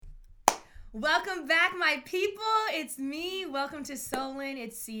Welcome back, my people. It's me. Welcome to Solon.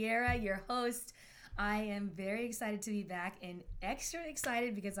 It's Sierra, your host. I am very excited to be back and extra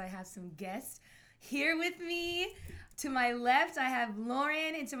excited because I have some guests here with me. To my left, I have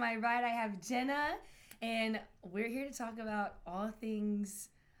Lauren, and to my right, I have Jenna. And we're here to talk about all things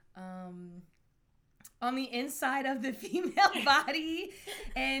on the inside of the female body.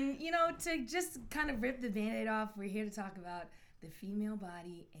 And, to just kind of rip the Band-Aid off, we're here to talk about the female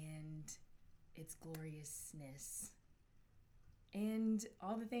body and its gloriousness and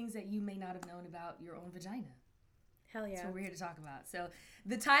all the things that you may not have known about your own vagina. Hell yeah. That's what we're here to talk about. So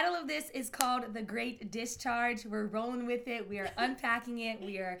the title of this is called The Great Discharge. We're rolling with it. We are unpacking it.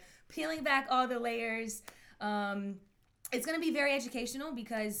 We are peeling back all the layers. It's going to be very educational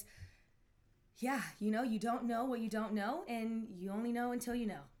because, you don't know what you don't know, and you only know until you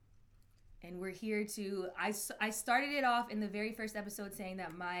know. And we're here to, I started it off in the very first episode saying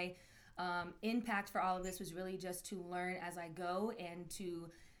that my impact for all of this was really just to learn as I go and to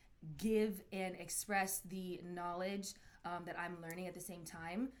give and express the knowledge that I'm learning at the same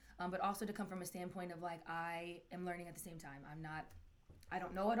time, but also to come from a standpoint of I am learning at the same time. I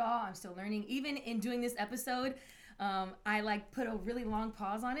don't know it all. I'm still learning. Even in doing this episode, I put a really long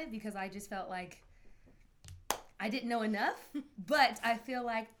pause on it because I just felt like I didn't know enough, but I feel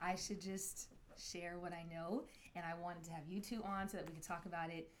like I should just share what I know, and I wanted to have you two on so that we could talk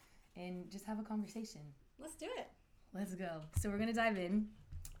about it and just have a conversation. Let's do it. Let's go. So we're going to dive in.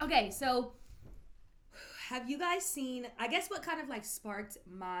 Okay, so have you guys seen, I guess what kind of sparked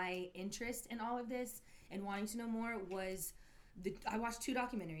my interest in all of this and wanting to know more was, I watched two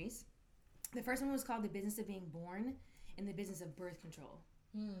documentaries. The first one was called The Business of Being Born and The Business of Birth Control.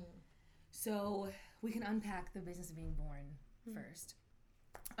 So we can unpack The Business of Being Born first.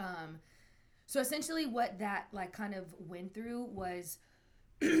 So essentially what that kind of went through was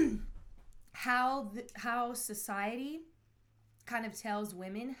how society kind of tells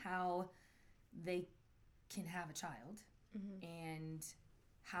women how they can have a child and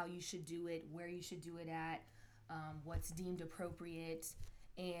how you should do it, where you should do it at, what's deemed appropriate.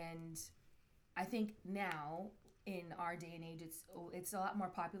 And I think now in our day and age, it's a lot more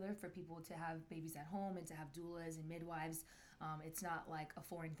popular for people to have babies at home and to have doulas and midwives. It's not a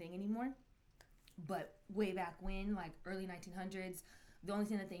foreign thing anymore. But way back when, early 1900s, the only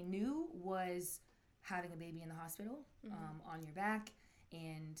thing that they knew was having a baby in the hospital on your back.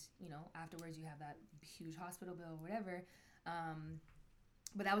 And, afterwards you have that huge hospital bill or whatever.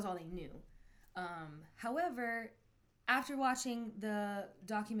 But that was all they knew. However, after watching the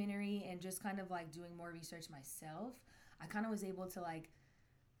documentary and just kind of doing more research myself, I kind of was able to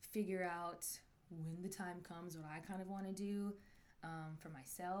figure out when the time comes what I kind of want to do for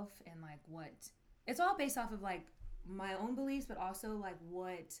myself and what it's all based off of my own beliefs, but also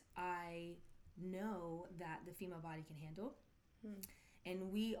what I know that the female body can handle.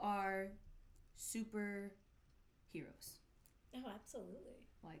 And we are super heroes. Oh, absolutely.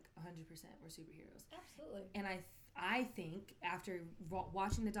 100% we're superheroes. Absolutely. And I think after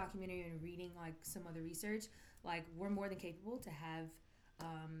watching the documentary and reading some other research, we're more than capable to have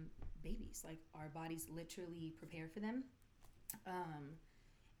babies. Our bodies literally prepare for them.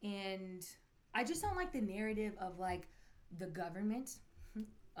 And I just don't like the narrative of the government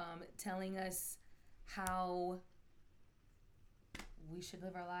telling us how we should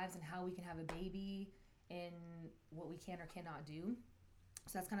live our lives and how we can have a baby and what we can or cannot do.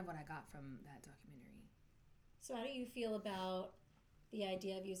 So that's kind of what I got from that documentary. So how do you feel about the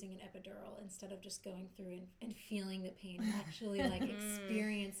idea of using an epidural instead of just going through and feeling the pain, actually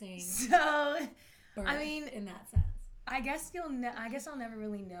experiencing birth in that sense? I guess I'll never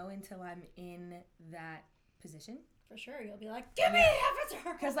really know until I'm in that position. For sure, you'll be like, give me an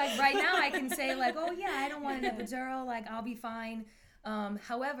epidural. Because right now I can say oh yeah, I don't want an epidural. I'll be fine.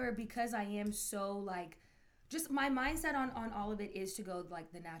 However, because I am so just my mindset on all of it is to go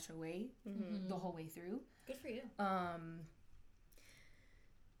the natural way the whole way through. Good for you. I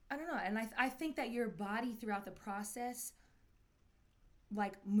don't know, and I think that your body throughout the process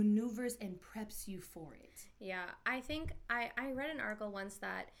maneuvers and preps you for it. Yeah, I think I read an article once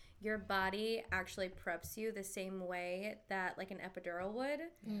that your body actually preps you the same way that an epidural would.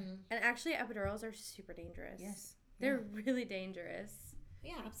 And actually epidurals are super dangerous. Yes. They're really dangerous.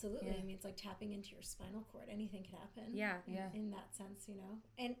 Yeah, absolutely. Yeah. I mean, it's tapping into your spinal cord. Anything could happen. Yeah. In that sense,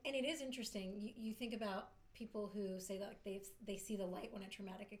 And it is interesting. You think about people who say that they see the light when a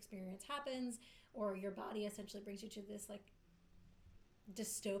traumatic experience happens, or your body essentially brings you to this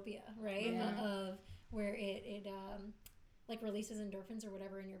dystopia, right? Yeah. Of where like releases endorphins or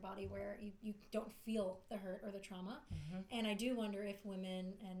whatever in your body where you don't feel the hurt or the trauma. And I do wonder if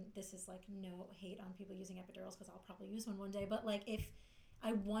women, and this is like no hate on people using epidurals because I'll probably use one day, but like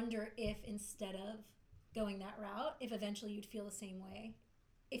I wonder if instead of going that route, if eventually you'd feel the same way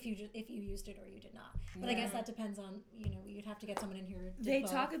if you used it or you did not. But I guess that depends on, you'd have to get someone in here. They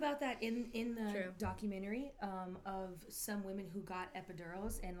talk about that in the documentary of some women who got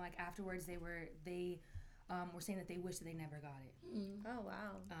epidurals, and like afterwards they were saying that they wish that they never got it. Oh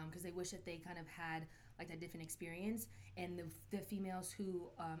wow. Because they wish that they kind of had like that different experience. And the females who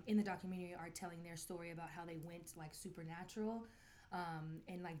in the documentary are telling their story about how they went like supernatural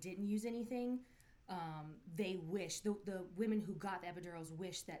and like didn't use anything. They wish the women who got the epidurals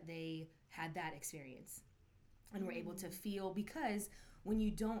wish that they had that experience and were able to feel, because when you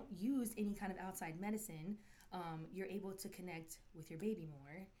don't use any kind of outside medicine, you're able to connect with your baby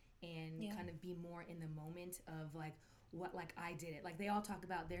more and kind of be more in the moment of like what, like I did it. Like they all talk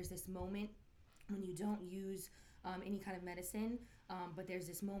about there's this moment when you don't use any kind of medicine, but there's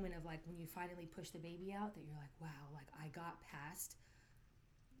this moment of like when you finally push the baby out that you're like, wow, like I got past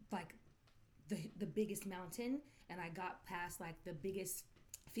like the biggest mountain, and I got past like the biggest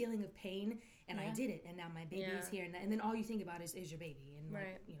feeling of pain, and I did it, and now my baby is here, and then all you think about is your baby and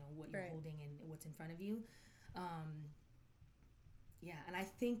like what you're holding and what's in front of you. And I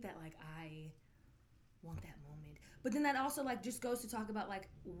think that like I want that moment, but then that also like just goes to talk about like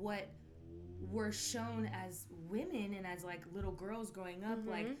what we're shown as women and as like little girls growing up.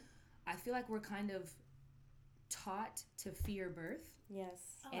 Like I feel like we're kind of taught to fear birth.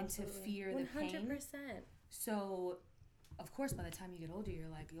 Yes. And absolutely. To fear the pain. 100%. So, of course, by the time you get older, you're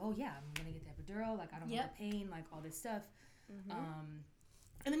like, oh yeah, I'm going to get the epidural. Like, I don't want the pain, like all this stuff.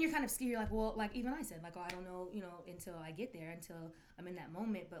 And then you're kind of scared. You're like, well, like even I said, like, oh, I don't know, until I get there, until I'm in that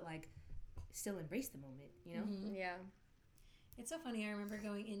moment. But like, still embrace the moment, Yeah. It's so funny. I remember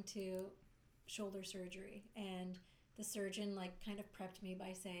going into shoulder surgery, and the surgeon like kind of prepped me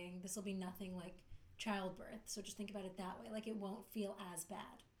by saying, this will be nothing like childbirth, so just think about it that way, like it won't feel as bad,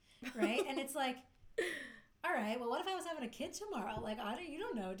 right? And it's like, all right, well, what if I was having a kid tomorrow? Like, you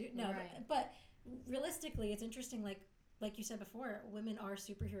don't know, dude. No, right. but realistically, it's interesting, like you said before, women are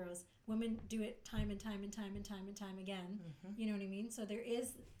superheroes. Women do it time and time and time and time and time again. You know what I mean? So there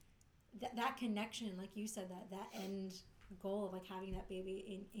is that connection, like you said, that end goal of like having that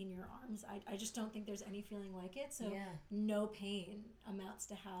baby in your arms. I just don't think there's any feeling like it. So no pain amounts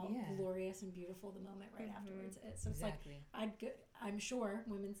to how glorious and beautiful the moment right afterwards is. So it's like I'm sure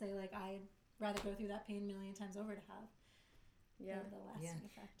women say like I'd rather go through that pain a million times over to have the lasting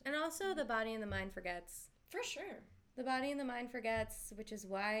effect. And also the body and the mind forgets. For sure. The body and the mind forgets, which is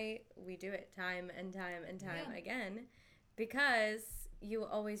why we do it time and time and time again, because you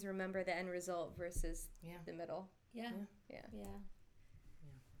always remember the end result versus the middle. Yeah.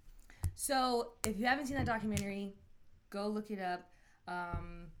 So if you haven't seen that documentary, go look it up.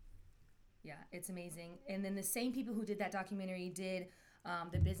 It's amazing. And then the same people who did that documentary did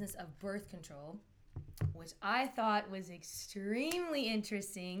the business of birth control, which I thought was extremely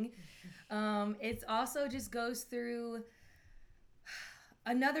interesting. It also just goes through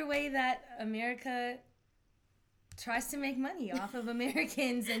another way that America tries to make money off of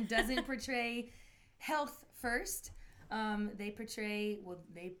Americans and doesn't portray health first. They portray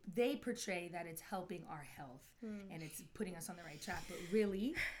that it's helping our health and it's putting us on the right track, but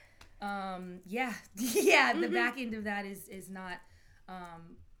really the back end of that is not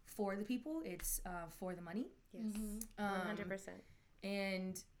for the people, it's for the money. Yes. 100%.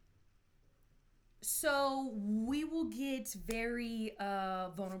 And so we will get very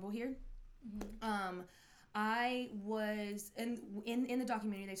vulnerable here. I was in the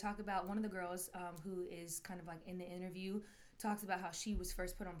documentary, they talk about one of the girls who is kind of like in the interview, talks about how she was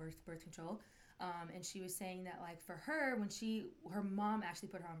first put on birth control, and she was saying that like for her, when her mom actually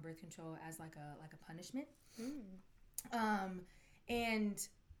put her on birth control as like a punishment. And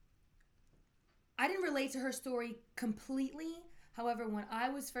I didn't relate to her story completely. However, when I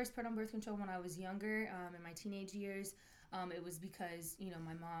was first put on birth control when I was younger, in my teenage years, it was because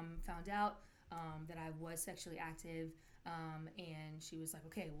my mom found out that I was sexually active, and she was like,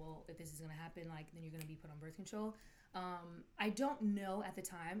 okay, well, if this is going to happen, like, then you're going to be put on birth control. I don't know at the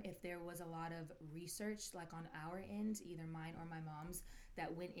time if there was a lot of research, like, on our end, either mine or my mom's,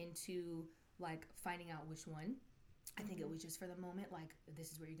 that went into, like, finding out which one. I think it was just for the moment, like,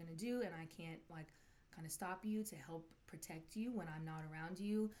 this is what you're going to do, and I can't, like, kind of stop you to help protect you when I'm not around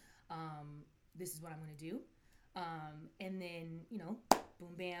you. This is what I'm going to do. And then,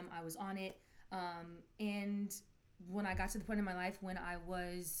 boom, bam, I was on it. And when I got to the point in my life when I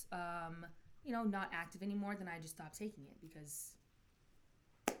was not active anymore, then I just stopped taking it because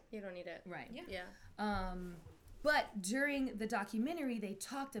you don't need it. Right. Yeah. But during the documentary, they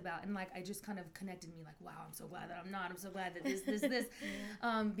talked about, and like I just kind of connected me, like, wow, I'm so glad that I'm not. I'm so glad that this.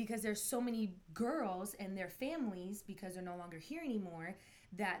 Because there's so many girls and their families, because they're no longer here anymore,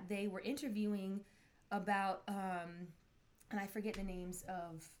 that they were interviewing about, and I forget the names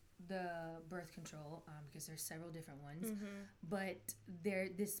of the birth control, because there's several different ones. But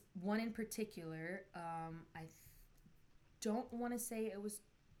this one in particular, I don't want to say it was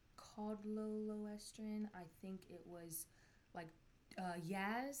called Loloestrin. I think it was like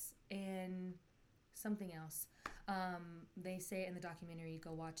Yaz and something else. They say it in the documentary,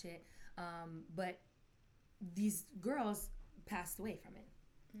 go watch it. But these girls passed away from it.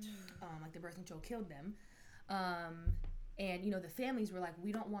 Like the birth control killed them. And the families were like,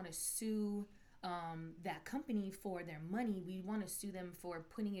 we don't want to sue that company for their money. We want to sue them for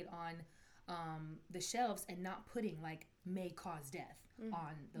putting it on the shelves and not putting like may cause death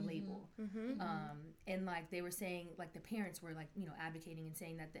on the label. And like they were saying, like the parents were like, advocating and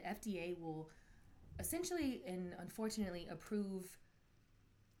saying that the FDA will essentially and unfortunately approve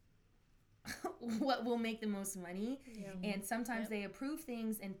what will make the most money. And sometimes they approve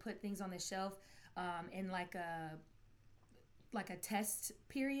things and put things on the shelf in like a test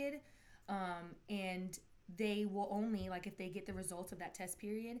period, and they will only, like, if they get the results of that test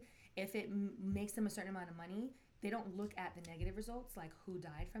period, if it makes them a certain amount of money, they don't look at the negative results, like who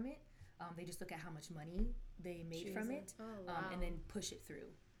died from it. They just look at how much money they made from it. And then push it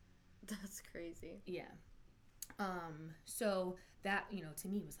through. That's crazy. Yeah. So that, to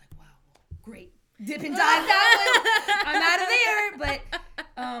me was like, wow, great. Dip and dive that one. I'm out of there. But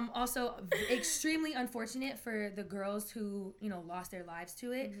also extremely unfortunate for the girls who, lost their lives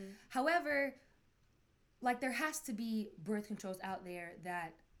to it. However, like there has to be birth controls out there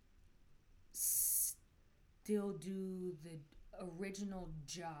that still do the original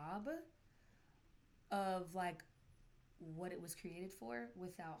job of like what it was created for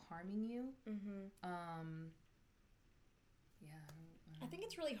without harming you. I think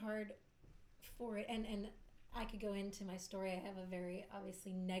it's really hard for it, and I could go into my story. I have a very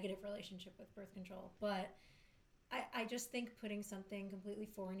obviously negative relationship with birth control, but I just think putting something completely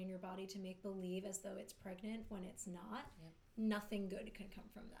foreign in your body to make believe as though it's pregnant when it's not, nothing good can come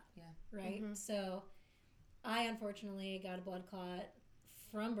from that. Right? So I unfortunately got a blood clot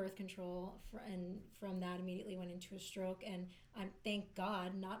from birth control, and from that immediately went into a stroke, and I'm, thank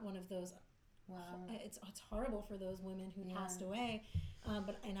God, not one of those. Wow. It's horrible for those women who passed away,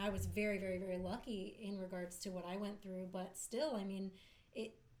 and I was very, very, very lucky in regards to what I went through. But still, I mean,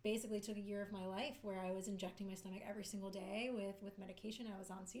 it basically took a year of my life where I was injecting my stomach every single day with medication. I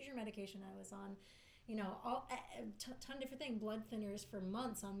was on seizure medication. I was on, a ton of different things, blood thinners for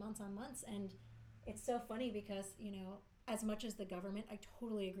months on months on months. And it's so funny because, as much as the government, I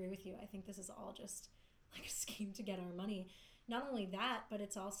totally agree with you. I think this is all just like a scheme to get our money. Not only that, but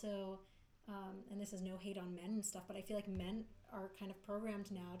it's also, and this is no hate on men and stuff, but I feel like men are kind of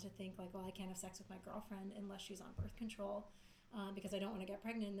programmed now to think like, well, I can't have sex with my girlfriend unless she's on birth control, because I don't want to get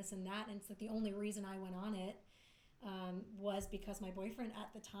pregnant and this and that. And it's like the only reason I went on it was because my boyfriend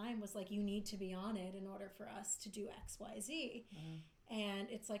at the time was like, you need to be on it in order for us to do X, Y, Z. And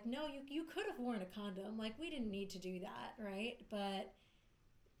it's like, no, you could have worn a condom. Like, we didn't need to do that, right? But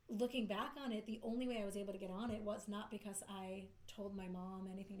looking back on it, the only way I was able to get on it was not because I told my mom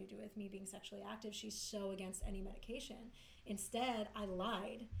anything to do with me being sexually active. She's so against any medication. Instead, I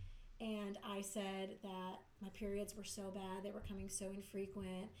lied. And I said that my periods were so bad, they were coming so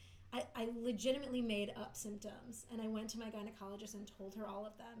infrequent. I legitimately made up symptoms, and I went to my gynecologist and told her all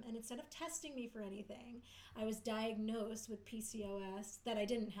of them. And instead of testing me for anything, I was diagnosed with PCOS that I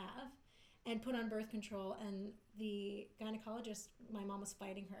didn't have and put on birth control. And the gynecologist, my mom was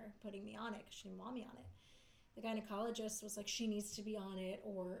fighting her, putting me on it because she didn't want me on it. The gynecologist was like, she needs to be on it,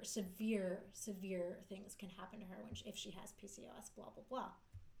 or severe things can happen to her if she has PCOS, blah, blah, blah.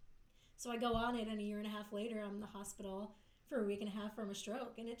 So I go on it, and a year and a half later, I'm in the hospital for a week and a half from a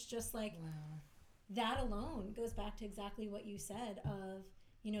stroke. And it's just like, that alone goes back to exactly what you said of,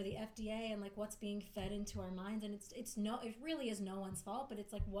 the FDA and like what's being fed into our minds. And it really is no one's fault, but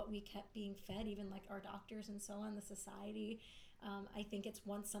it's like what we kept being fed, even like our doctors and so on, the society. I think it's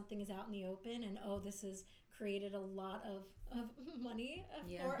once something is out in the open and, this has created a lot of money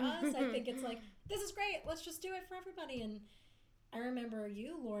for us. I think it's like, this is great. Let's just do it for everybody. And I remember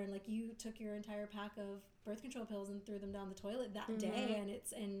you, Lauren, like you took your entire pack of birth control pills and threw them down the toilet that day,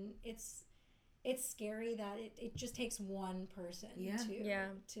 and it's scary that it just takes one person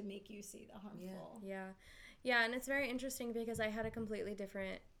to make you see the harmful. Yeah, and it's very interesting because I had a completely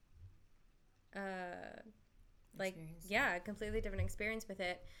different a completely different experience with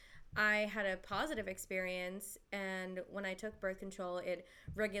it. I had a positive experience, and when I took birth control, it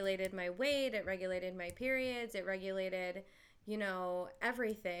regulated my weight, it regulated my periods, it regulated,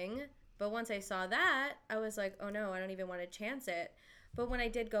 everything. But once I saw that, I was like, oh no, I don't even want to chance it. But when I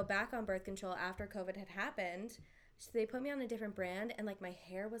did go back on birth control after COVID had happened, so they put me on a different brand, and my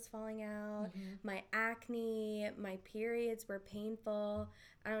hair was falling out, my acne, my periods were painful.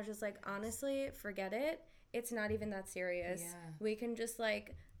 And I was just like, honestly, forget it. It's not even that serious. Yeah. We can just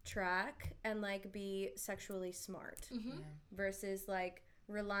track and be sexually smart versus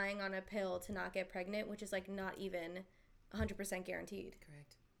relying on a pill to not get pregnant, which is not even 100% guaranteed.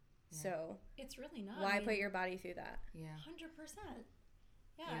 Correct. Yeah. So it's really not. Why put your body through that? Yeah. 100%.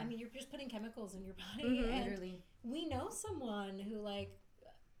 Yeah, I mean, you're just putting chemicals in your body. And literally. We know someone who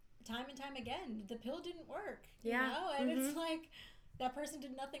time and time again, the pill didn't work. You know? And it's that person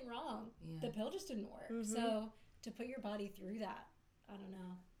did nothing wrong. Yeah. The pill just didn't work. So to put your body through that, I don't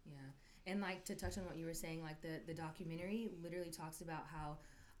know. Yeah. And to touch on what you were saying, the documentary literally talks about how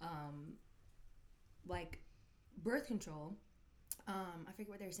birth control, I forget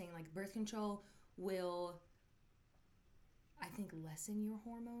what they were saying, birth control will, I think, lessen your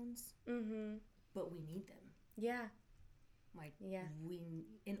hormones, but we need them. Yeah.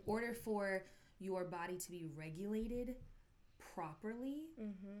 In order for your body to be regulated properly,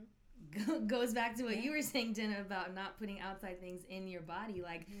 goes back to what you were saying, Jenna, about not putting outside things in your body.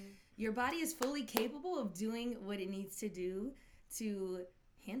 Your body is fully capable of doing what it needs to do to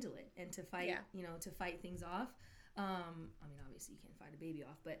handle it and to fight, to fight things off. I mean, obviously you can't fight a baby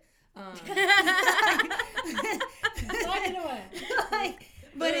off, but fight it away.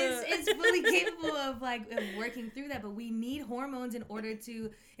 But it's fully capable of working through that. But we need hormones in order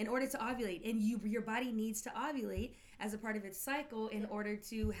to ovulate, and your body needs to ovulate as a part of its cycle in order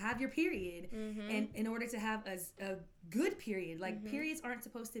to have your period, and in order to have a good period. Periods aren't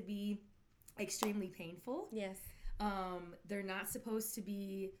supposed to be extremely painful. Yes. They're not supposed to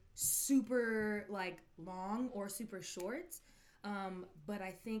be super long or super short. But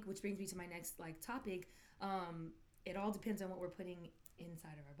I think, which brings me to my next topic, it all depends on what we're putting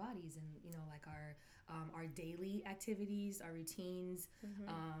inside of our bodies, and our daily activities, our routines,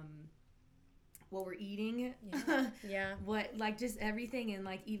 what we're eating, what just everything, and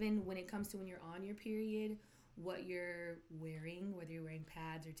even when it comes to when you're on your period, what you're wearing, whether you're wearing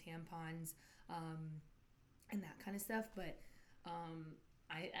pads or tampons, and that kind of stuff. But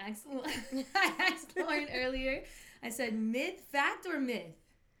I asked Lauren earlier, I said, fact or myth,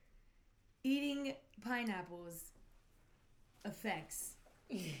 eating pineapples affects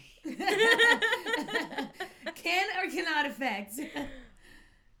can or cannot affect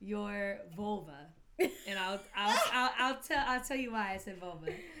your vulva. And I'll tell you why I said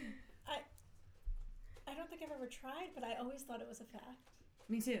vulva. I don't think I've ever tried, but I always thought it was a fact.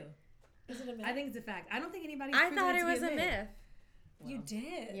 Me too. Is it a myth? I think it's a fact. I don't think anybody. I thought it was a myth. Well, you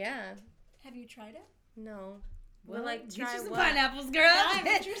did? Yeah. Have you tried it? No. Well, get you some pineapples, girl. I'm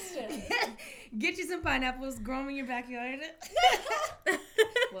interested. Get you some pineapples, grow them in your backyard.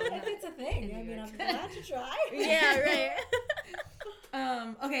 Well, if it's a thing, I mean, I'm glad to try. Yeah,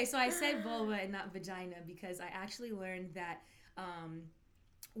 right. Okay, so I said vulva and not vagina because I actually learned that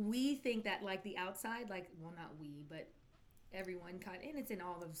we think that the outside, well, not we, but everyone and it's in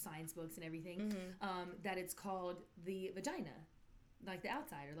all the science books and everything, that it's called the vagina. The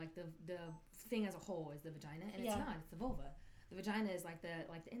outside, or the thing as a whole is the vagina, and it's not. It's the vulva. The vagina is the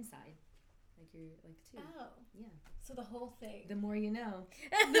inside, your the tube. Oh, yeah. So the whole thing. The more you know.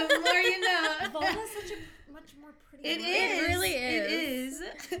 The more you know. Vulva is such a much more pretty. It word. is. It really is.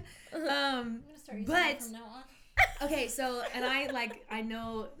 It is. I'm gonna start using that from now on. Okay, so and I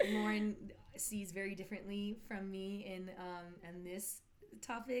know Lauren sees very differently from me in this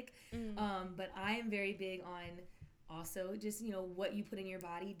topic, but I am very big on. Also, just, what you put in your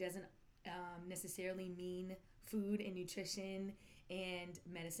body doesn't necessarily mean food and nutrition and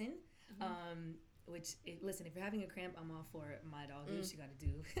medicine. Listen, if you're having a cramp, I'm all for it. My dog, do what you got to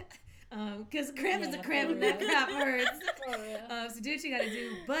do. Because a cramp is a cramp and that crap hurts. So do what you got to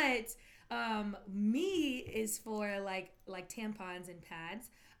do. But me is for tampons and pads.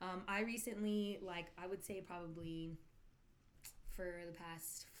 I recently, I would say probably for the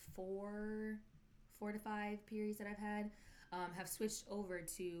past 4 to 5 periods that I've had, have switched over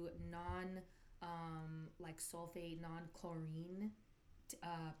to sulfate, non-chlorine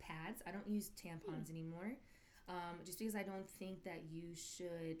pads. I don't use tampons anymore, just because I don't think that you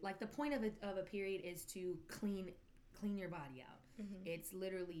should. The point of a period is to clean your body out. It's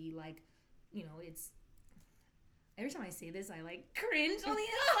literally it's every time I say this, I like cringe on the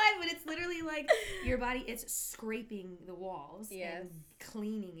inside, but it's literally like your body, it's scraping the walls and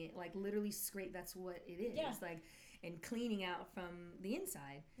cleaning it, like literally scrape. That's what it is. Like, and cleaning out from the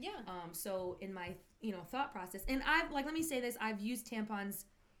inside. Yeah. So in my, thought process, and I've let me say this, I've used tampons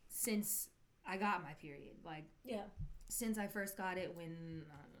since I got my period. Like, since I first got it when,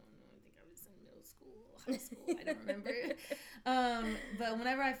 I think I was in middle school, high school, I don't remember. But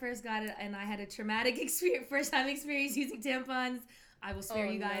whenever I first got it and I had a traumatic first time experience using tampons, I will spare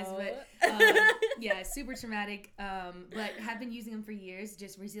you guys, but super traumatic. But have been using them for years,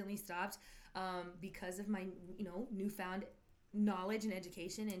 just recently stopped because of my, newfound knowledge and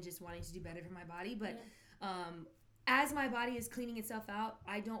education and just wanting to do better for my body. But as my body is cleaning itself out,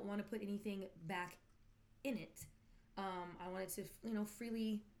 I don't want to put anything back in it. I want it to,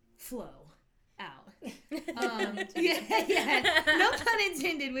 freely flow out. No pun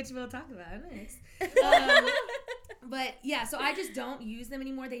intended, which we'll talk about next. But yeah, so I just don't use them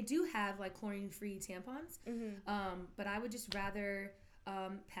anymore. They do have like chlorine-free tampons, but I would just rather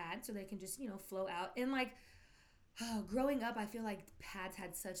pads so they can just flow out. And like growing up, I feel like pads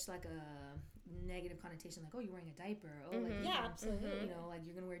had such like a negative connotation, like, oh, you're wearing a diaper, absolutely, like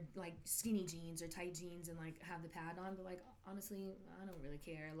you're gonna wear like skinny jeans or tight jeans and like have the pad on. But like honestly, I don't really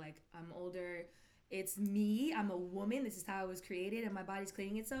care. Like, I'm older, it's me, I'm a woman, this is how I was created, and my body's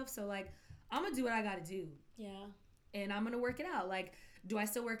cleaning itself, so like I'm gonna do what I gotta do, and I'm gonna work it out. Like, do I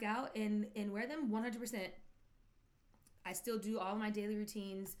still work out and wear them? 100%. I still do all my daily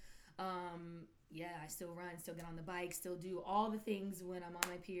routines. I still run, still get on the bike, still do all the things when I'm on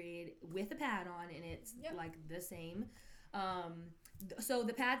my period with a pad on, and it's like the same. So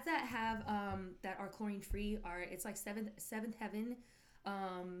the pads that have that are chlorine free it's like Seventh Heaven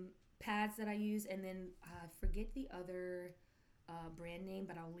pads that I use, and then I forget the other brand name,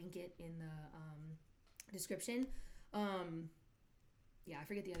 but I'll link it in the description. I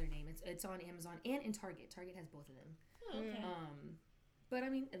forget the other name. It's on Amazon and in Target. Target has both of them. Oh, okay. But I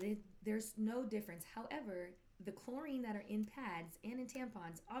mean, there's no difference. However, the chlorine that are in pads and in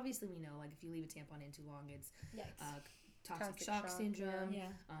tampons, obviously we know, like if you leave a tampon in too long, it's toxic shock syndrome.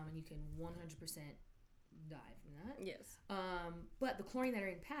 And you can 100% die from that. Yes. But the chlorine that are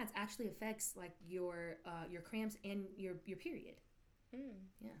in pads actually affects like your cramps and your period.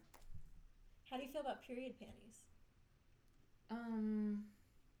 Yeah. How do you feel about period panties?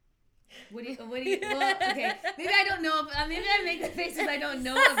 What do you, well, okay, maybe I don't know, maybe I make the faces I don't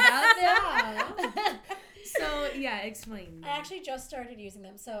know about them. So, explain. I actually just started using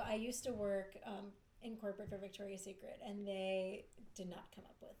them. So, I used to work in corporate for Victoria's Secret, and they did not come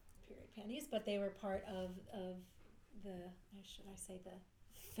up with period panties, but they were part of the, should I say, the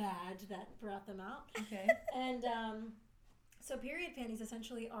fad that brought them out. Okay. And so, period panties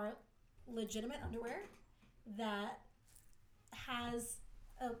essentially are legitimate underwear that has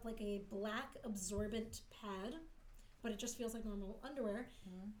like a black absorbent pad, but it just feels like normal underwear,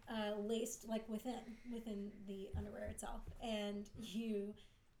 laced like within the underwear itself, and you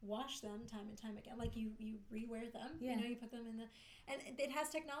wash them time and time again. Like you rewear them. You put them in and it has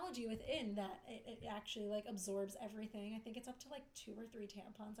technology within that it actually like absorbs everything. I think it's up to like 2 or 3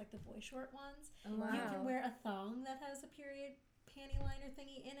 tampons, like the boy short ones. Oh, wow. You can wear a thong that has a period panty liner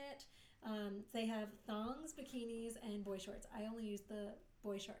thingy in it. They have thongs, bikinis, and boy shorts. I only use the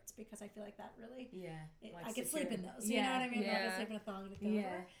boy shorts because I feel like that really I could sleep in those. You know what I mean? I could sleep in a thong and go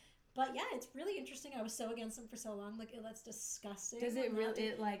over. But it's really interesting. I was so against them for so long. Like, that's disgusting. Does it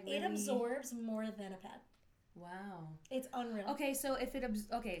really? It absorbs more than a pad. Wow. It's unreal. Okay, so if it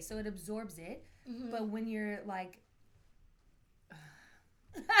so it absorbs it, but when you're like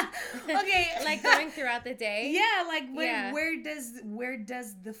okay, like going throughout the day. Yeah, like where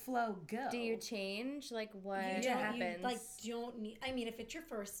does the flow go? Do you change? Like what happens? You don't need. I mean, if it's your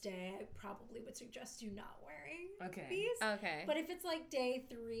first day, I probably would suggest you not wearing these. Okay. But if it's like day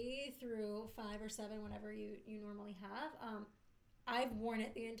 3 through 5 or 7, whatever you normally have, I've worn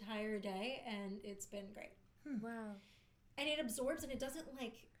it the entire day and it's been great. Wow. And it absorbs and it doesn't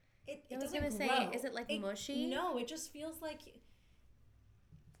like it. I was doesn't gonna grow. say, is it like mushy? No, it just feels like.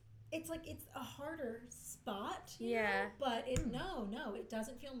 It's like it's a harder spot, you know? But it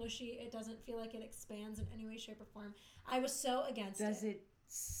doesn't feel mushy. It doesn't feel like it expands in any way, shape, or form. I was so against it. Does it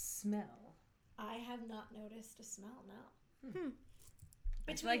smell? I have not noticed a smell, no.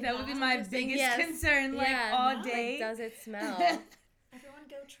 I feel like that would be my biggest concern, all day. Like, does it smell? Everyone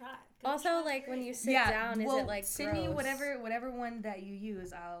go try. Like when you sit down, is it like send gross? me whatever one that you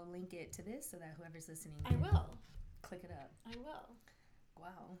use. I'll link it to this so that whoever's listening I will click it up. I will.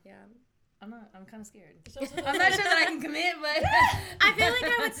 Wow. Yeah. I'm kind of scared. I'm not sure that I can commit, but I feel like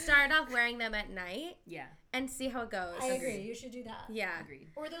I would start off wearing them at night. Yeah. And see how it goes. I agree. You should do that. Yeah. Agreed.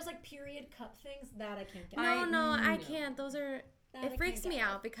 Or those like period cup things that I can't get. No, I can't. Those are. It freaks me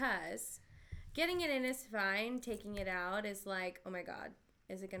out with. because getting it in is fine. Taking it out is like, oh my god,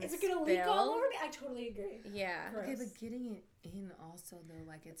 is it gonna leak all over me? I totally agree. Yeah. Gross. Okay, but getting it in also though,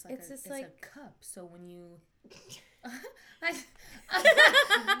 like it's like a cup. So when you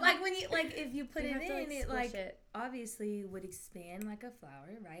like when you like if you put it in, it like obviously would expand like a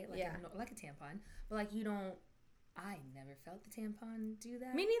flower, right? Like like a tampon, but like you don't. I never felt the tampon do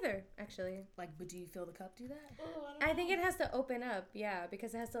that. Me neither, actually. Like, but do you feel the cup do that? Oh, I think it has to open up, yeah,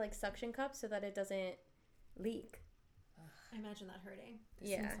 because it has to like suction cup so that it doesn't leak. I imagine that hurting. This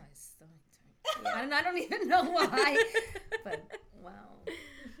seems my stomach turn. I don't even know why, but wow.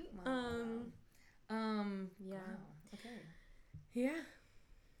 Yeah. Wow. Okay. Yeah.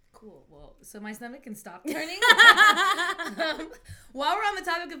 Cool. Well, so my stomach can stop turning. While we're on the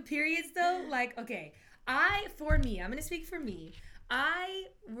topic of periods, though, like, okay, I'm gonna speak for me. I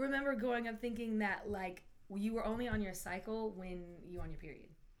remember growing up thinking that like you were only on your cycle when you're on your period.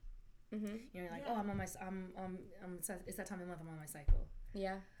 Mm-hmm. You're like, oh, it's that time of the month I'm on my cycle.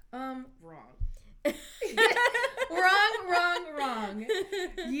 Yeah. Wrong. Wrong.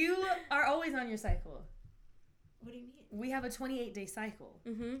 You are always on your cycle. What do you mean? We have a 28-day cycle.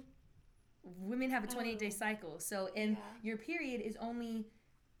 Mm-hmm. Women have a 28-day cycle. So, your period is only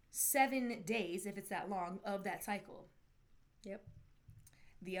 7 days, if it's that long, of that cycle. Yep.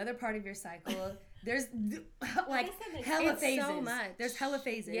 The other part of your cycle, there's like hella phases. So much. There's hella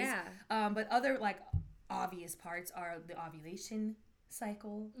phases. Yeah. But other like obvious parts are the ovulation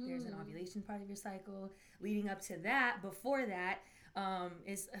cycle. There's an ovulation part of your cycle. Leading up to that, before that,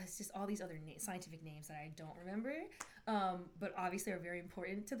 it's just all these other scientific names that I don't remember. But obviously are very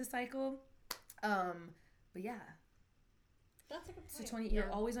important to the cycle. But yeah. That's a good point. You're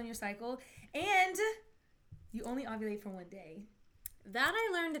always on your cycle, and you only ovulate for 1 day. That I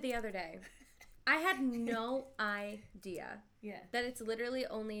learned the other day. I had no idea. Yeah. That it's literally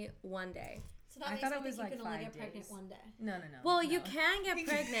only 1 day. So that makes me think you can only get pregnant 1 day. No. Well, you can get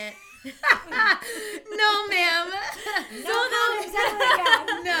pregnant. No, ma'am. No,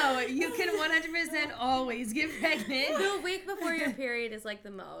 no, you can 100% always get pregnant. The week before your period is like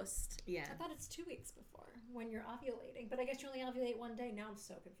the most. Yeah. I thought it's 2 weeks before when you're ovulating, but I guess you only ovulate 1 day. Now I'm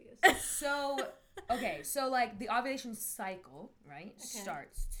so confused. So like the ovulation cycle, right,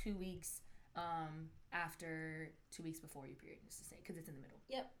 starts 2 weeks after 2 weeks before your period, just to say, because it's in the middle.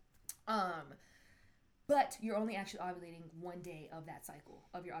 Yep. But you're only actually ovulating 1 day of that cycle,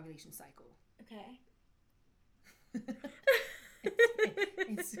 of your ovulation cycle. Okay.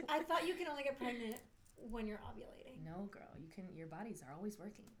 I thought you can only get pregnant when you're ovulating. No, girl, you can. Your bodies are always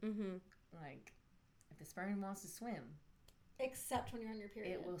working. Mm-hmm. Like, if the sperm wants to swim, except when you're on your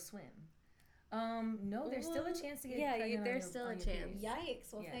period, it will swim. No, there's still a chance to get pregnant. Yeah, there's still a chance. Period.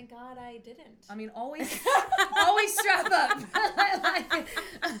 Yikes! Well, thank God I didn't. I mean, always strap up.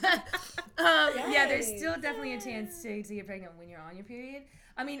 Yeah, there's still definitely a chance to get pregnant when you're on your period.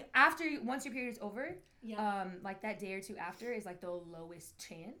 I mean, once your period's over, like that day or two after is like the lowest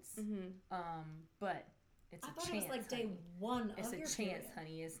chance. Mm-hmm. But it's a chance. I thought it was like day one. It's of your chance, period.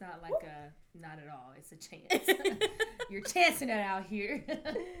 honey. It's not like not at all. It's a chance. You're chancing it out here.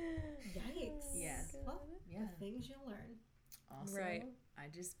 Yikes. Yeah. Well, the things you learn. Also, right. I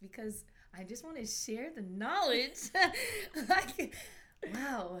just want to share the knowledge. Like,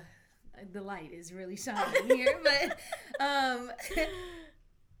 wow, the light is really shining here. But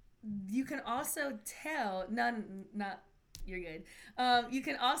you can also tell. You're good. You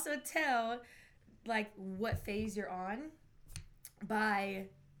can also tell, like, what phase you're on by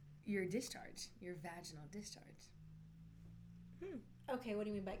your discharge, your vaginal discharge. Okay, what do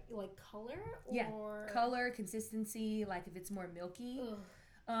you mean by like color? Or... Yeah, color, consistency. Like if it's more milky.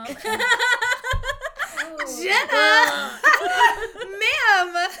 Jenna,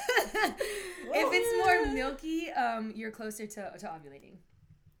 ma'am. If it's more milky, you're closer to ovulating.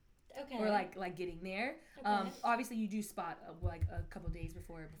 Okay. Or like getting there. Okay. Obviously you do spot like a couple days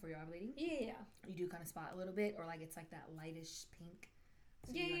before you're ovulating. Yeah. You do kind of spot a little bit, or like it's like that lightish pink.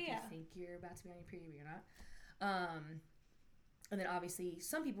 So you think you're about to be on your period, but you're not. And then obviously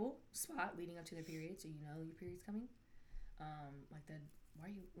some people spot leading up to their period, so you know your period's coming. Why are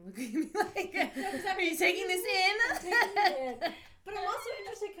you looking at me like, are you taking this in? I'm taking it. But I'm also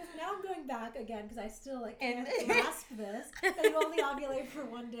interested because now I'm going back again because I still can't grasp this. That you only ovulate for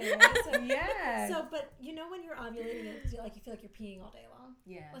 1 day, right? So, yeah. So, but you know when you're ovulating, you feel like you're peeing all day long.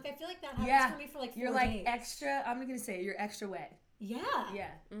 Yeah. Like I feel like that happens for me for like 4 days. You're like extra. I'm gonna say you're extra wet. Yeah.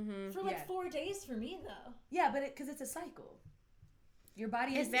 Yeah. Mm-hmm. For like 4 days for me though. Yeah, but because it's a cycle. Your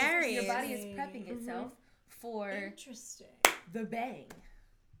body is prepping itself for the bang.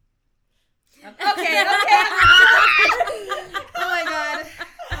 Okay. Oh my god.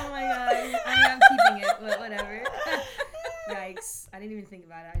 I mean, I'm keeping it, but whatever. Yikes. I didn't even think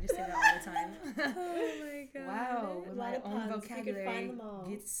about it. I just say that all the time. Oh my god. Wow. My own vocabulary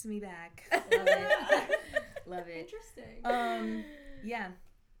gets me back. Love it. Interesting. Yeah.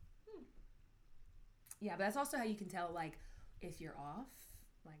 Yeah, but that's also how you can tell, like, if you're off,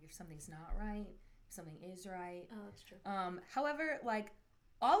 like, if something's not right, if something is right. Oh, that's true. However, like,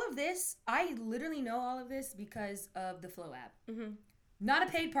 all of this, I literally know all of this because of the Flow app. Mm-hmm. Not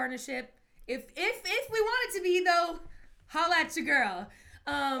a paid partnership. If we want it to be, though, holla at your girl.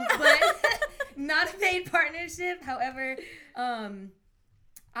 But not a paid partnership. However,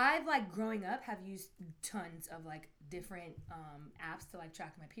 I've, like, growing up, have used tons of, like, different apps to, like,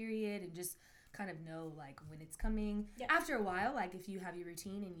 track my period and just kind of know, like, when it's coming. Yeah. After a while, like, if you have your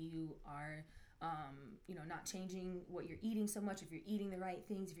routine and you are, not changing what you're eating so much, if you're eating the right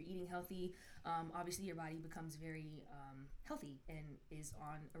things, if you're eating healthy, obviously your body becomes very healthy and is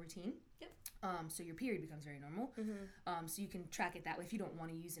on a routine. Yep. So your period becomes very normal. Mm-hmm. So you can track it that way. If you don't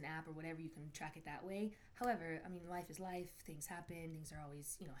want to use an app or whatever, you can track it that way. However, I mean, life is life. Things happen. Things are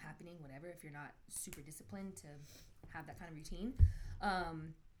always, happening, whatever, if you're not super disciplined to have that kind of routine.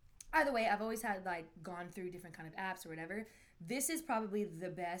 Either way, I've always had, like, gone through different kind of apps or whatever. This is probably the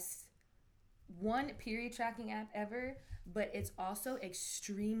best period tracking app ever, but it's also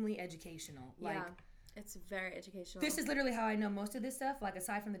extremely educational. Like, yeah, it's very educational. This is literally how I know most of this stuff, like,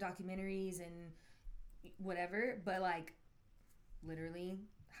 aside from the documentaries and whatever, but, like, literally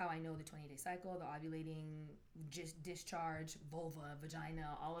how I know the 20-day cycle, the ovulating, just discharge, vulva,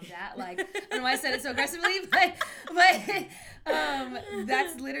 vagina, all of that. Like, I don't know why I said it so aggressively, but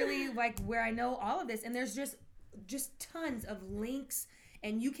that's literally, like, where I know all of this. And there's just tons of links,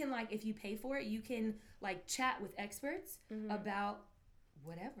 and you can, like, if you pay for it, you can, like, chat with experts about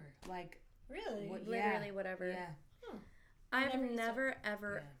whatever. Like, really? Literally whatever. Yeah. Huh. I've never,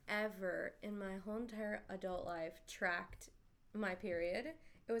 ever in my whole entire adult life tracked my period.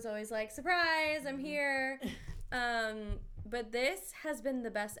 It was always like, surprise, I'm here. But this has been the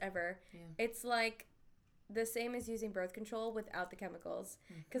best ever. Yeah. It's like the same as using birth control without the chemicals.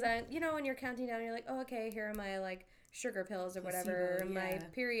 Because, when you're counting down, you're like, oh, okay, here are my, like, sugar pills or whatever. Placebo, my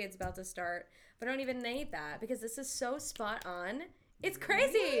period's about to start. But I don't even need that because this is so spot on. It's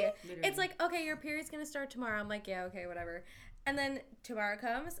crazy. Literally. It's like, okay, your period's going to start tomorrow. I'm like, yeah, okay, whatever. And then tomorrow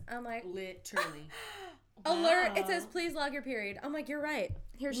comes, I'm like, literally. Alert! It says, please log your period. I'm like, you're right.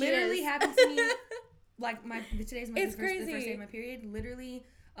 Here she is. Literally happened to me. Like, today's the first day of my period. Literally,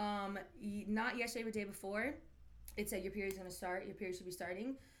 not yesterday, but the day before, it said your period's gonna start. Your period should be starting.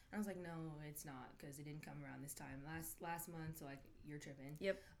 And I was like, no, it's not, because it didn't come around this time last month. So, like, you're tripping.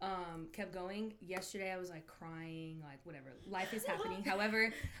 Yep. Kept going. Yesterday, I was, like, crying, like, whatever. Life is happening.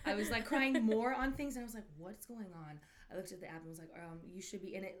 However, I was, like, crying more on things, and I was like, what's going on? I looked at the app and was like, you should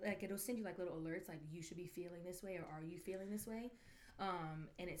be, and it'll send you, like, little alerts, like, you should be feeling this way, or are you feeling this way?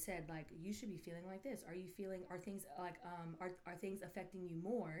 And it said, like, you should be feeling like this. Are things, like, are things affecting you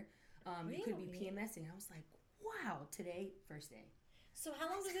more? Really? You could be PMSing. I was like, wow, today, first day. So how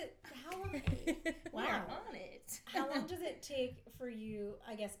long does it, Wow. We're on it. How long does it take for you,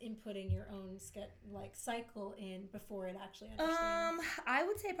 I guess, inputting your own cycle in before it actually understands? I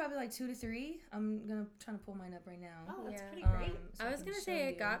would say probably like 2 to 3. I'm trying to pull mine up right now. Oh, that's pretty great. So I was gonna say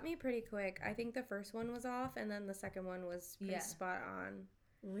it got me pretty quick. I think the first one was off, and then the second one was pretty spot on.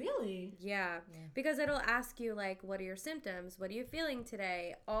 Really? Yeah, because it'll ask you, like, what are your symptoms? What are you feeling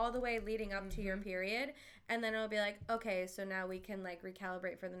today? All the way leading up to your period. And then it'll be like, okay, so now we can, like,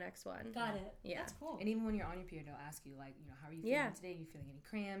 recalibrate for the next one. Got it. Yeah. That's cool. And even when you're on your period, they'll ask you, like, how are you feeling today? Are you feeling any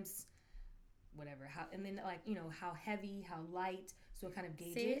cramps? Whatever. And then, like, how heavy, how light. So it kind of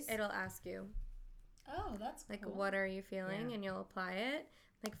gauges. See, it'll ask you. Oh, that's cool. Like, what are you feeling? Yeah. And you'll apply it,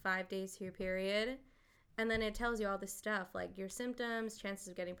 like, 5 days to your period. And then it tells you all this stuff, like your symptoms, chances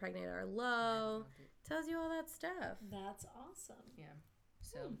of getting pregnant are low. Tells you all that stuff. That's awesome. Yeah.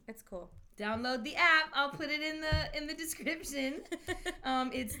 So it's cool. Download the app. I'll put it in the description.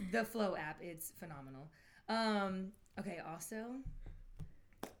 It's the Flow app. It's phenomenal. Okay, also,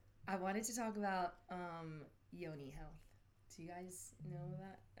 I wanted to talk about yoni health. Do you guys know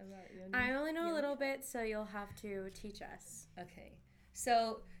about yoni? I only know a little bit, so you'll have to teach us. Okay.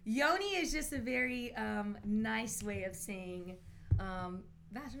 So yoni is just a very nice way of saying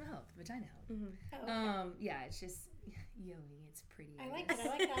vaginal health, vagina health. Mm-hmm. Oh, okay. Yeah, it's just Yoni. It's pretty. I like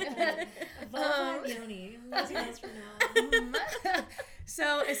that. Vulva yoni. That's for now.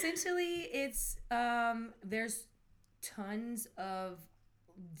 So essentially, it's there's tons of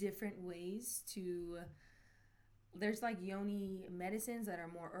different ways to. There's like yoni medicines that are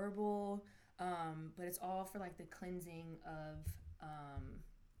more herbal, but it's all for like the cleansing of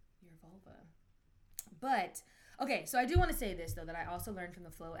your vulva. But okay, so I do want to say this though, that I also learned from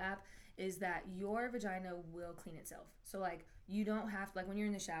the Flow app, is that your vagina will clean itself. So like you don't have, like when you're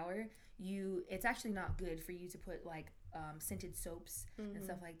in the shower, it's actually not good for you to put like scented soaps and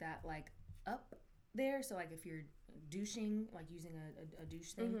stuff like that like up there. So like if you're douching, like using a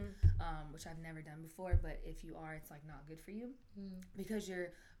douche thing, which I've never done before, but if you are, it's like not good for you because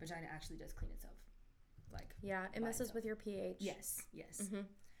your vagina actually does clean itself. Like it messes with your pH. Yes.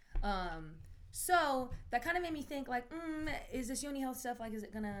 So that kind of made me think like, is this yoni health stuff, like, is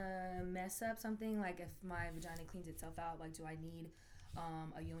it gonna mess up something? Like if my vagina cleans itself out, like do I need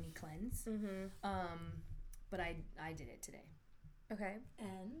a yoni cleanse? But I did it today. Okay.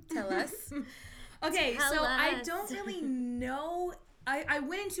 And tell us. Okay, so I don't really know. I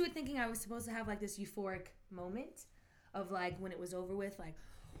went into it thinking I was supposed to have like this euphoric moment of like when it was over with, like,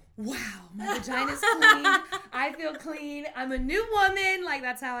 wow, my vagina's clean. I feel clean. I'm a new woman. Like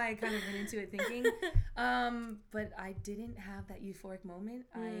that's how I kind of went into it thinking. But I didn't have that euphoric moment.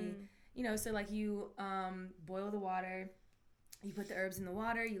 So like you boil the water, you put the herbs in the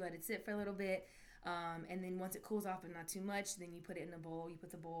water, you let it sit for a little bit, and then once it cools off but not too much, then you put it in a bowl. You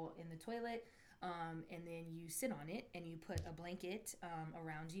put the bowl in the toilet. And then you sit on it and you put a blanket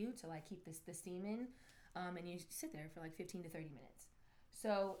around you to like keep the steam in, and you sit there for like 15 to 30 minutes.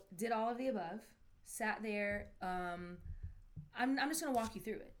 So did all of the above, sat there. I'm just gonna walk you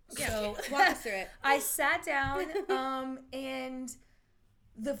through it. Yeah. So walk us through it. I sat down, and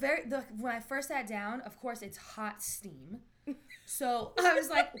when I first sat down, of course it's hot steam. So I was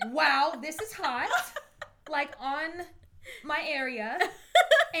like, wow, this is hot, like on my area.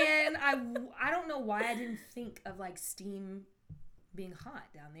 And I don't know why I didn't think of like steam being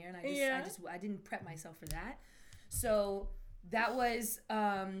hot down there, and I didn't prep myself for that. So that was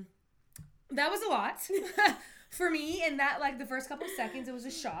a lot for me, and that like the first couple of seconds it was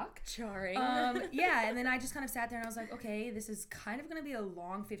a shock. Jarring. And then I just kind of sat there and I was like, okay, this is kind of gonna be a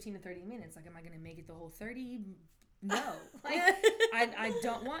long 15 to 30 minutes. Like, am I gonna make it the whole 30? No, like I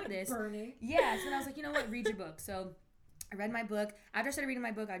don't want this. Burning. Yeah. So then I was like, you know what? Read your book. So I read my book. After I started reading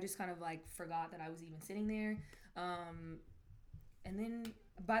my book, I just kind of like forgot that I was even sitting there. And then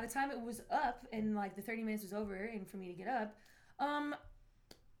by the time it was up and like the 30 minutes was over and for me to get up,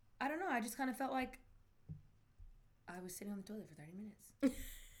 I don't know. I just kind of felt like I was sitting on the toilet for 30 minutes.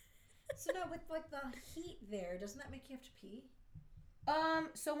 So now with like the heat there, doesn't that make you have to pee?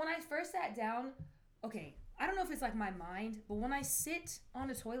 So when I first sat down, okay, I don't know if it's like my mind, but when I sit on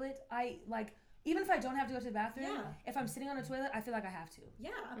the toilet, I like, even if I don't have to go to the bathroom, if I'm sitting on a toilet, I feel like I have to.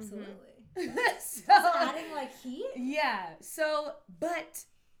 Yeah, absolutely. So adding like heat? Yeah. So, but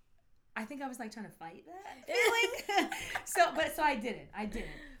I think I was like trying to fight that feeling. So I didn't.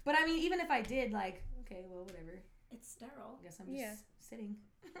 But I mean, even if I did, like, okay, well, whatever. It's sterile. I guess I'm just sitting.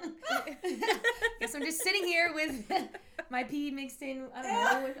 Guess I'm just sitting here with my pee mixed in. I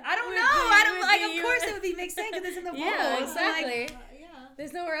don't know. Of course it would be mixed in because it's in the bowl. Yeah, exactly. So like,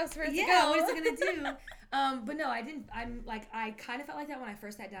 there's nowhere else for it to go. Yeah, what is it gonna do? But no, I didn't. I'm like, I kind of felt like that when I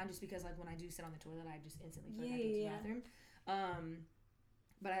first sat down, just because like when I do sit on the toilet, I just instantly feel like I go to the bathroom.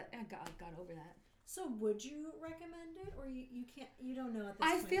 But I got over that. So would you recommend it, or you can't? You don't know at this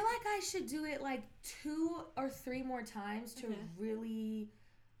point? point? I feel like I should do it like 2 or 3 more times to really,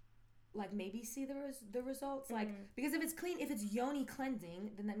 like, maybe see the results. Like, because if it's clean, if it's yoni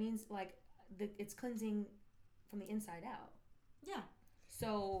cleansing, then that means like it's cleansing from the inside out. Yeah.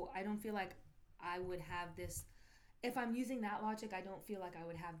 So I don't feel like I would have this. If I'm using that logic, I don't feel like I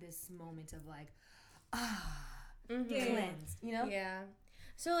would have this moment of like, cleanse. You know? Yeah.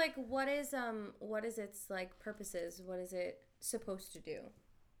 So like, what is its like purposes? What is it supposed to do?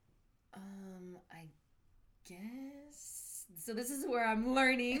 I guess. So this is where I'm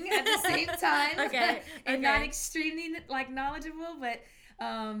learning at the same time. Okay. And not extremely like knowledgeable, but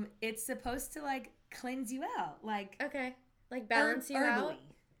it's supposed to like cleanse you out, like. Okay. Like balance you out?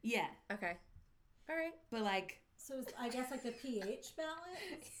 Yeah. Okay. All right. But like. So it's, I guess like the pH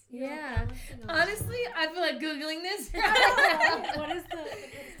balance? Yeah. Honestly, I feel like Googling this. What is the...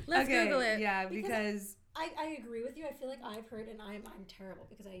 Let's Google it. Yeah, because... I agree with you. I feel like I've heard, and I'm terrible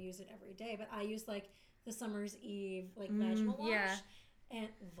because I use it every day, but I use like the Summer's Eve like vaginal wash. And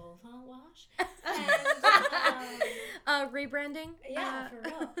vulva wash. And, rebranding. Yeah, for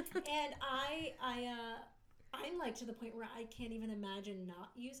real. And I I'm like to the point where I can't even imagine not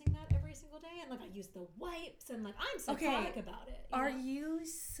using that every single day. And like I use the wipes and like I'm psychotic about it. Are you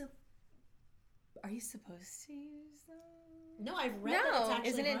supposed to use them? No, I've read that it's actually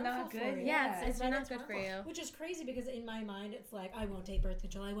isn't it harmful not good? for you. Yeah, it's not good harmful, for you. Which is crazy because in my mind it's like I won't take birth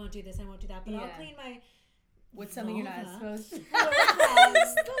control, I won't do this, I won't do that, but I'll clean my with something you're not supposed to. Stop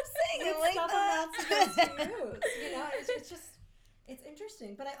saying it like stuff that. I'm not supposed to use. You know, it's just it's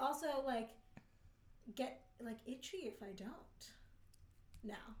interesting. But I also like get like itchy if I don't.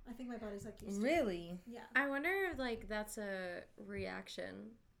 Now I think my body's like used to it. Really? Yeah. I wonder if like that's a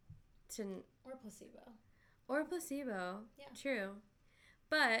reaction to Or placebo. or placebo. Yeah. True.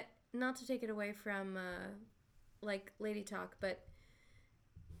 But not to take it away from like lady talk, but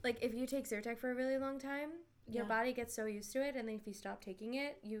like if you take Zyrtec for a really long time, your body gets so used to it, and then if you stop taking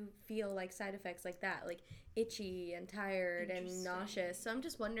it, you feel like side effects like that, like itchy and tired and nauseous. So I'm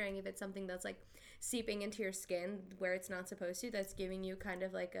just wondering if it's something that's like seeping into your skin where it's not supposed to, that's giving you kind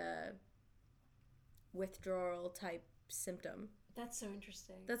of like a withdrawal type symptom. That's so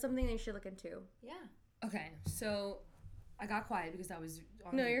interesting. That's something that you should look into. Yeah. Okay, so I got quiet because that was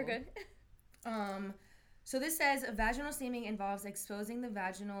on No, Google. you're good. So this says vaginal steaming involves exposing the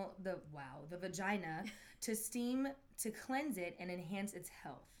vagina to steam to cleanse it and enhance its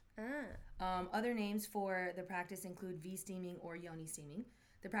health. Other names for the practice include V-steaming or yoni steaming.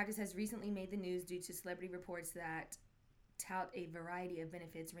 The practice has recently made the news due to celebrity reports that tout a variety of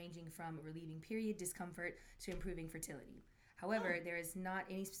benefits ranging from relieving period discomfort to improving fertility. However, there is not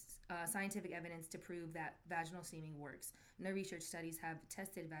any scientific evidence to prove that vaginal steaming works. No research studies have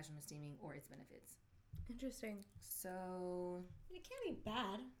tested vaginal steaming or its benefits. Interesting. So It can't be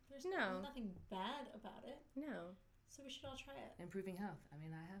bad. There's nothing bad about it. No. So we should all try it. improving health. I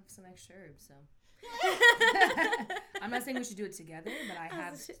mean, I have some extra herbs, so I'm not saying we should do it together, but I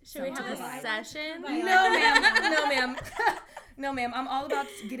have. Should we have a session? No, ma'am. No, ma'am. No, ma'am. I'm all about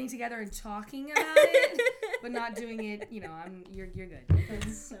getting together and talking about it, but not doing it. You know, you're good.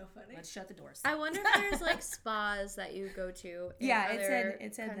 That's so funny. Let's shut the doors. I wonder if there's like spas that you go to. In Yeah, other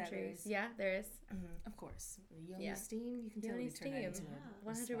it said that there countries. is. Yeah, there is. Of course. Yoni steam. You can totally Yoni turn that into steam. a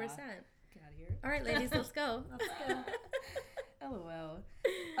 100%. spa. Get out of here. All right, ladies, let's go. Let's go. LOL.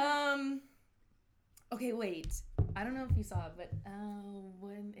 Okay, wait. I don't know if you saw it, but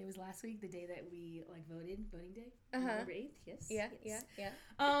when it was last week, the day that we voting day, November 8th. Yes. Yeah.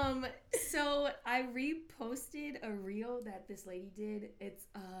 So I reposted a reel that this lady did. It's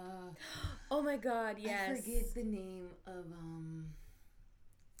Oh my God! Yes. I forget the name of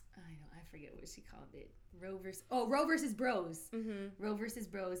I forget what she called it. Roe versus Bros. Mm-hmm. Roe versus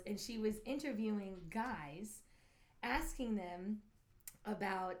Bros. And she was interviewing guys, asking them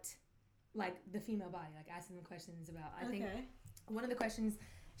about the female body, asking them questions about. I think one of the questions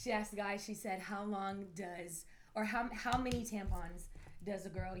she asked the guy, she said, how many tampons does a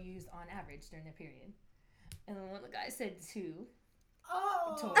girl use on average during their period? And then one of the guys said 2.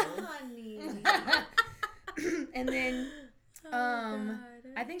 Oh, total. honey. And then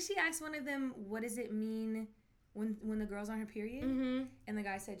I think she asked one of them, what does it mean when the girl's on her period? Mm-hmm. And the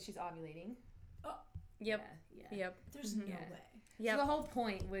guy said she's ovulating. Oh. Yep. Yeah. Yep. There's no way. Yep. So the whole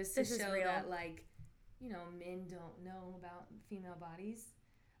point was to This is show real. that men don't know about female bodies,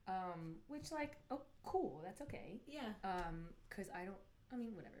 which cool, that's okay. Yeah. Because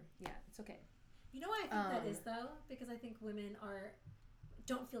whatever. Yeah, it's okay. You know why I think that is though? Because I think women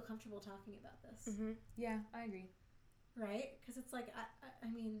don't feel comfortable talking about this. Mm-hmm. Yeah, I agree. Right? Because it's I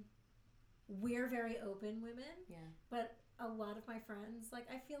mean, we're very open women. Yeah. But a lot of my friends,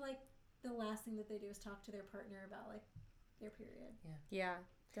 I feel like the last thing that they do is talk to their partner about their period. Yeah,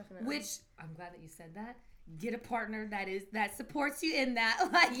 definitely. Which I'm glad that you said that. Get a partner that supports you in that.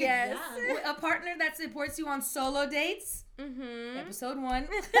 Yes. A partner that supports you on solo dates. Mm-hmm. Episode 1.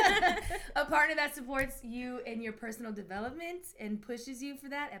 A partner that supports you in your personal development and pushes you for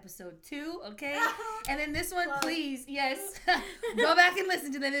that. Episode 2. Okay. And then this one, please, yes, go back and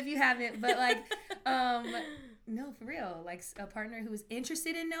listen to them if you haven't. But no, for real. A partner who is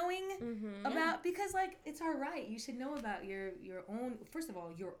interested in knowing about, because it's our right. You should know about your own. First of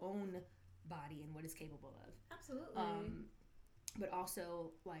all, your own body and what it's capable of. Absolutely. But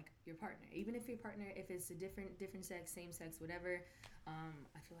also your partner, even if your partner, if it's a different sex, same sex, whatever,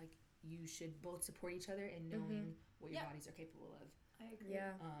 I feel like you should both support each other in knowing what your bodies are capable of. I agree.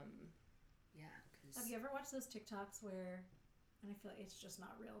 Yeah. Have you ever watched those TikToks where, and I feel like it's just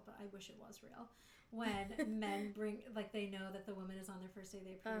not real, but I wish it was real, when men bring, they know that the woman is on their first day of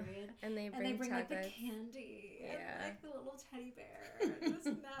their period, and they bring the chocolates. candy, Yeah. and the little teddy bear, and this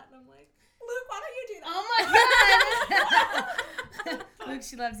and that, and I'm like, Luke, why don't you do that? Oh my god! Luke,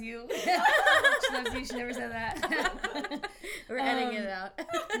 she loves you. She loves you. She never said that. We're editing it out.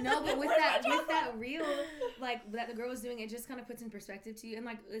 No, but with that reel, like that the girl was doing, it just kind of puts in perspective to you. And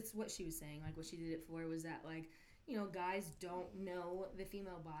like it's what she was saying. Like what she did it for was that like, you know, guys don't know the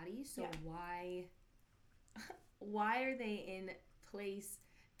female body, so why are they in place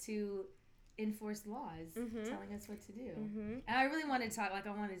to enforce laws telling us what to do? And I really wanted to talk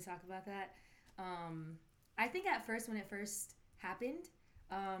about that. I think at first when it first happened,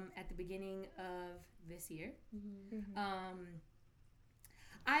 at the beginning of this year,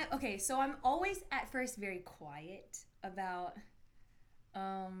 so I'm always at first very quiet about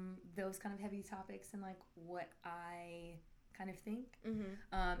those kind of heavy topics and like what I kind of think,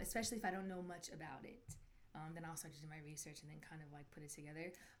 especially if I don't know much about it. Then I'll start to do my research and then kind of like put it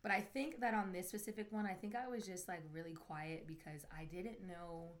together. But I think that on this specific one, I think I was just like really quiet because I didn't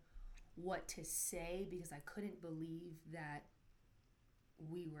know what to say because I couldn't believe that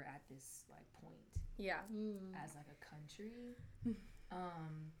we were at this like point as like a country.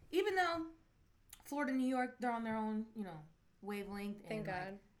 Even though Florida, New York, they're on their own, you know, wavelength. Thank God.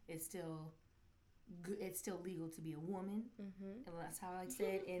 Like, it's still legal to be a woman, and that's how I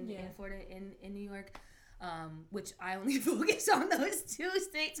say it in Florida, in New York. Which I only focus on those two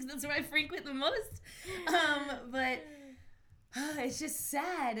states because that's where I frequent the most. But it's just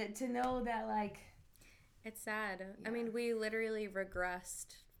sad to know that, like... It's sad. Yeah. I mean, we literally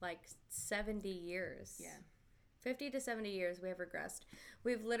regressed, like, 70 years. Yeah. 50 to 70 years we have regressed.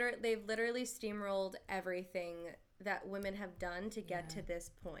 They've literally steamrolled everything that women have done to get to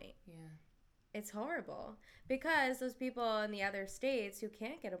this point. Yeah. It's horrible because those people in the other states who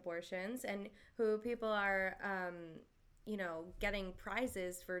can't get abortions and who people are, getting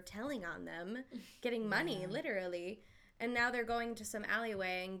prizes for telling on them, getting money, literally, and now they're going to some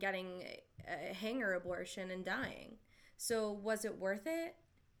alleyway and getting a hanger abortion and dying. So was it worth it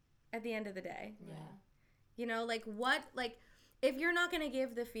at the end of the day? Yeah. You know, like what, like if you're not going to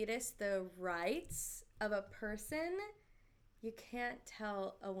give the fetus the rights of a person, you can't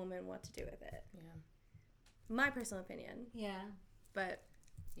tell a woman what to do with it. Yeah. My personal opinion. Yeah. But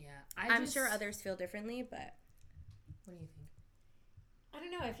yeah, I'm sure others feel differently, but what do you think? I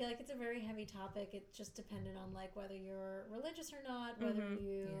don't know. I feel like it's a very heavy topic. It's just dependent on like whether you're religious or not, whether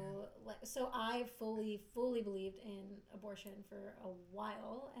you like. So I fully believed in abortion for a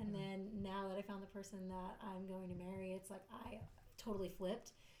while, and then now that I found the person that I'm going to marry, it's like I totally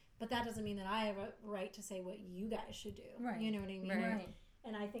flipped. But that doesn't mean that I have a right to say what you guys should do. Right. You know what I mean? Right.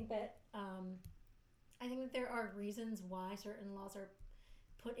 And I think that there are reasons why certain laws are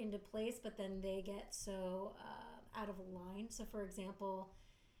put into place, but then they get so out of line. So, for example,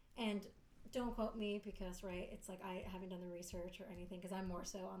 and don't quote me because, right, it's like I haven't done the research or anything because I'm more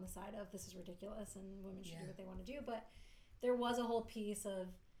so on the side of this is ridiculous and women should do what they want to do. But there was a whole piece of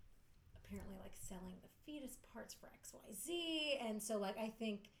apparently like selling the fetus parts for XYZ. And so like I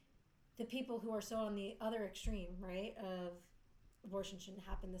think the people who are so on the other extreme, right, of abortion shouldn't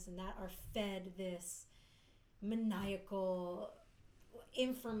happen, this and that, are fed this maniacal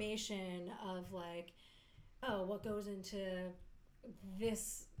information of like, oh, what goes into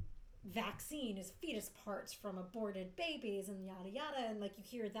this vaccine is fetus parts from aborted babies and yada yada, and like you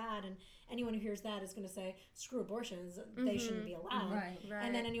hear that, and anyone who hears that is going to say screw abortions, they shouldn't be allowed. Right.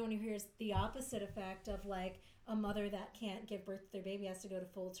 And then anyone who hears the opposite effect of like a mother that can't give birth to their baby has to go to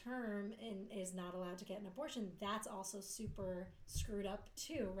full term and is not allowed to get an abortion, that's also super screwed up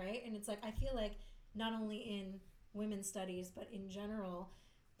too, right? And it's like I feel like not only in women's studies but in general,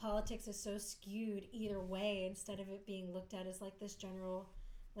 politics is so skewed either way instead of it being looked at as like this general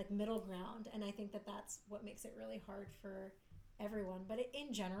like middle ground. And I think that that's what makes it really hard for everyone. But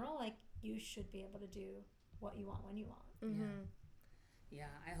in general, like you should be able to do what you want when you want. Yeah,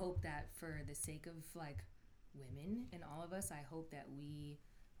 I hope that for the sake of like women and all of us, I hope that we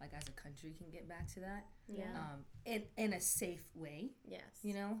like as a country can get back to that. In a safe way. Yes.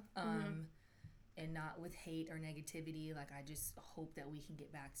 You know? And not with hate or negativity. Like I just hope that we can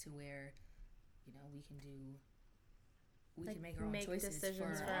get back to where, you know, we can make our own choices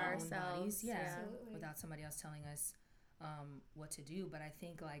decisions for our ourselves. Own bodies, Absolutely. Without somebody else telling us what to do. But I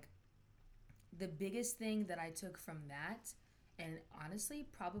think like the biggest thing that I took from that, and honestly,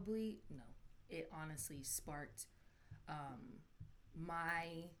 it honestly sparked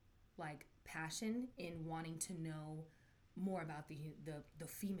my like passion in wanting to know more about the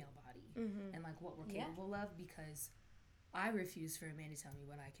female body and like what we're capable of, because I refuse for a man to tell me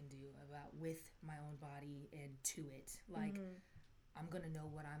what I can do with my own body and to it. Like I'm gonna know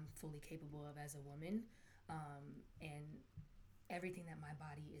what I'm fully capable of as a woman, and everything that my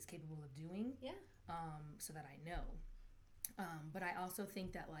body is capable of doing. So that I know. But I also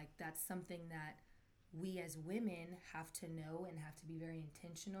think that like that's something that we as women have to know and have to be very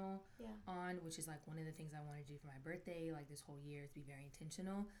intentional on, which is like one of the things I want to do for my birthday, like this whole year, is be very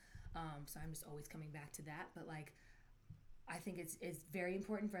intentional. So I'm just always coming back to that. But like, I think it's very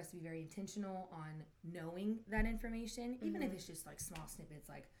important for us to be very intentional on knowing that information, even if it's just like small snippets,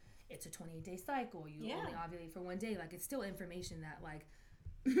 like it's a 28-day cycle, you only ovulate for 1 day. Like, it's still information that like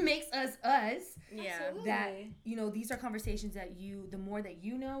makes us Absolutely. that, you know, these are conversations that the more that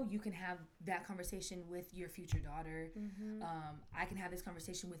you know, you can have that conversation with your future daughter. I can have this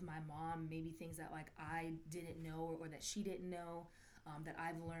conversation with my mom, maybe things that like I didn't know or that she didn't know, that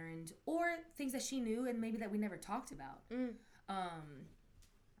I've learned, or things that she knew and maybe that we never talked about.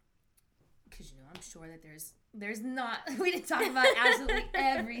 Because, you know, I'm sure that there's not, we didn't talk about absolutely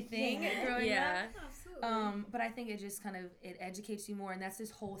everything growing up. Absolutely. But I think it just kind of, it educates you more, and that's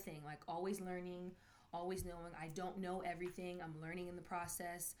this whole thing, like always learning, always knowing. I don't know everything, I'm learning in the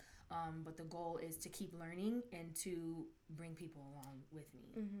process, but the goal is to keep learning and to bring people along with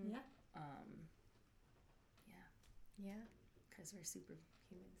me. Yeah. Because we're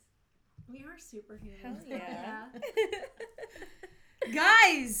superhumans. We are superhumans. Hell yeah.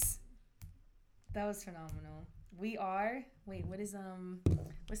 Guys, that was phenomenal. We are, wait, what is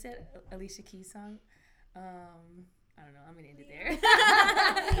what's that Alicia Keys song? I don't know, I'm gonna end it there.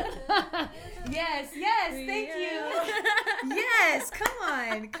 Yes, thank you. Yes, come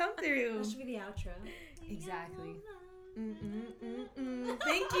on, come through. That should be the outro. Exactly.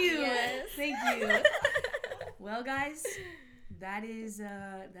 Thank you. Yes. Thank you. Well, guys,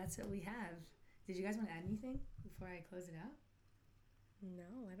 that's what we have. Did you guys want to add anything before I close it out?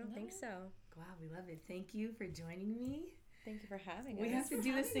 No, I don't think so. Wow, we love it. Thank you for joining me. Thank you for having us. We have to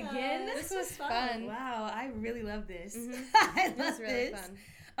do this again. This was fun. Wow, I really love this. I love It was really fun.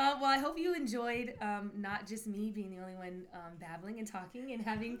 Well, I hope you enjoyed not just me being the only one babbling and talking and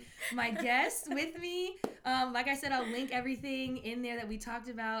having my guests with me. Like I said, I'll link everything in there that we talked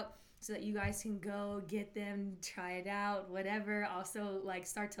about so that you guys can go get them, try it out, whatever. Also, like,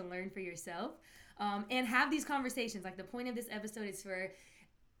 start to learn for yourself and have these conversations. Like, the point of this episode is for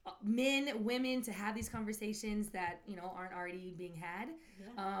men, women to have these conversations that, you know, aren't already being had,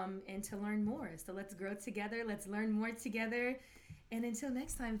 and to learn more. So let's grow together. Let's learn more together. And until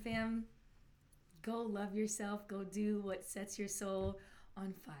next time, fam, go love yourself. Go do what sets your soul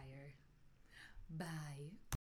on fire. Bye.